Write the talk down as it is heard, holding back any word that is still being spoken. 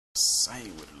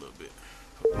Sing with a little bit.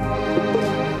 Yeah.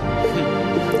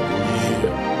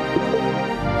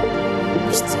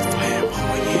 Mr.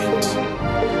 Flamboyant.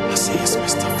 I say it's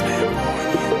Mr.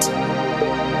 Flamboyant.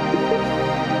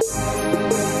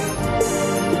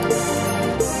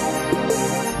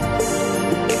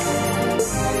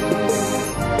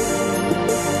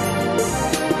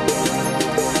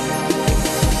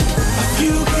 A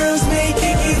few girls may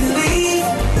kick it and leave.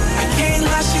 I can't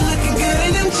lie, she looking good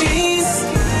in them jeans.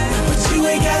 But you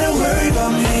ain't gotta worry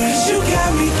about me. 'Cause you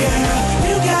got me, girl.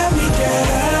 You got me,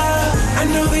 girl. I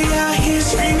know they out here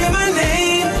screaming my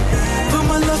name, but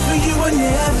my love for you will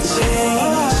never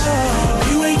change.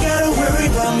 You ain't gotta worry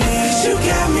about me. 'Cause you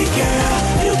got me, girl.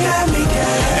 You got me,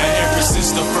 girl. And ever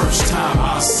since the first time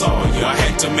I saw you, I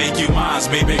had to make you mine,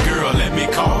 baby girl. Let me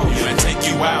call you and take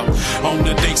you out on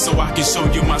the date so I can show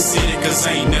you my city. 'Cause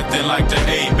ain't nothing like the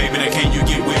A, baby. Now can you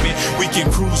get with me? We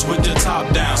can cruise with the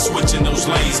top down, switching those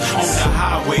lanes on the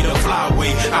highway, the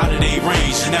flyway, out of their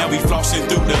range. Now we flossing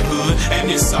through the hood,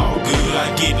 and it's all good. I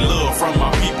get love from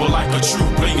my people like a true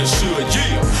player should.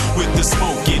 Yeah, with the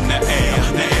smoke in the air,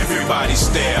 now everybody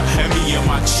stare at me and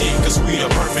my chick, 'cause we the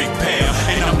perfect pair.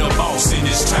 And I'm the boss in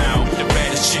this town, the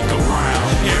baddest chick around.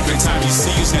 Every time you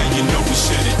see us, now you know we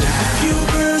shut it down. A few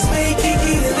girls may kick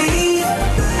it and leave.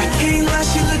 I can't lie,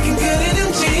 she looking good in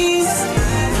them jeans.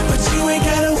 But you ain't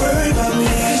gotta worry about me.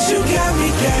 'Cause you got me,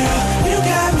 girl. You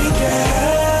got me,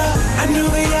 girl. I know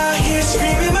they out here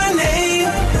screaming my name,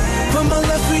 but my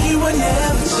love for you will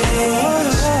never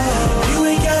change. You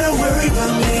ain't gotta worry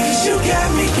about me. 'Cause you got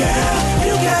me, girl.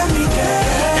 You got me, girl.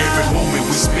 Every moment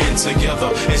we spend together,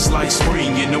 it's like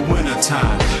spring in the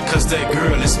wintertime. 'Cause that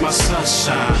girl is my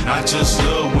sunshine. I just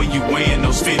love when you wearing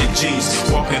those fitted jeans.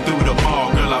 Walking through the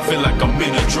mall, girl, I feel like I'm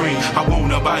in a dream. I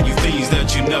wanna buy you things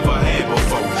that you never had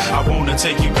before. I wanna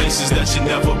take you places that you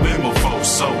never been before.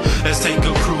 So let's take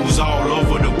a cruise all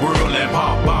over the world and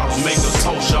pop bottles, make a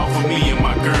toast off for me and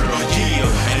my girl. Yeah,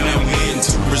 and then we heading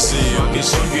to Brazil. I can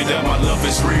show you that my love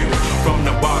is real. From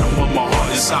the bottom of my heart,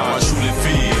 it's how I truly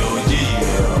feel.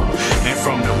 Yeah, and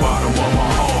from the bottom of my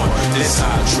heart, that's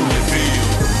how I truly feel.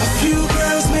 A few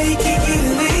girls may kick it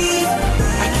and leave.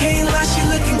 I can't lie, she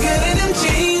looking good in them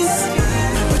jeans.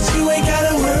 But you ain't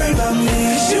gotta worry about me.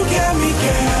 'Cause you got me,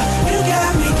 girl. You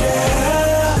got me,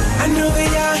 girl. I know they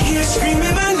out here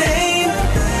screaming my name,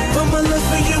 but my love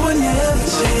for you will never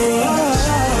change.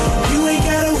 You ain't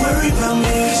gotta worry about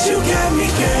me. 'Cause you got me,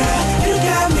 girl. You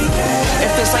got me, girl. It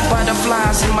feels like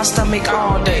butterflies in my stomach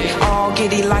all day. All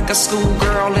giddy like a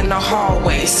schoolgirl in the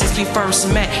hallway. Since we first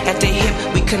met at the hip,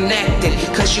 we connected.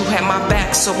 'Cause you had my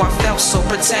back, so I felt so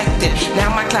protected. Now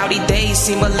my cloudy days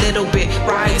seem a little bit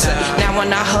brighter. Now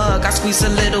when I hug, I squeeze a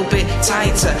little bit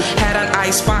tighter. Had an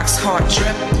icebox heart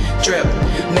drip, drip,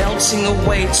 melting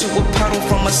away to a puddle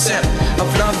from a sip of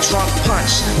love drunk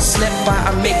punch. Slipped by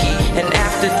a Mickey, and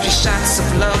after 3 shots of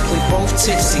love, we both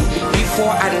tipsy.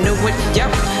 Before I knew it,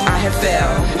 yep, I had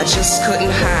fell. I just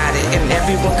couldn't hide it, and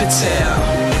everyone could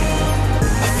tell.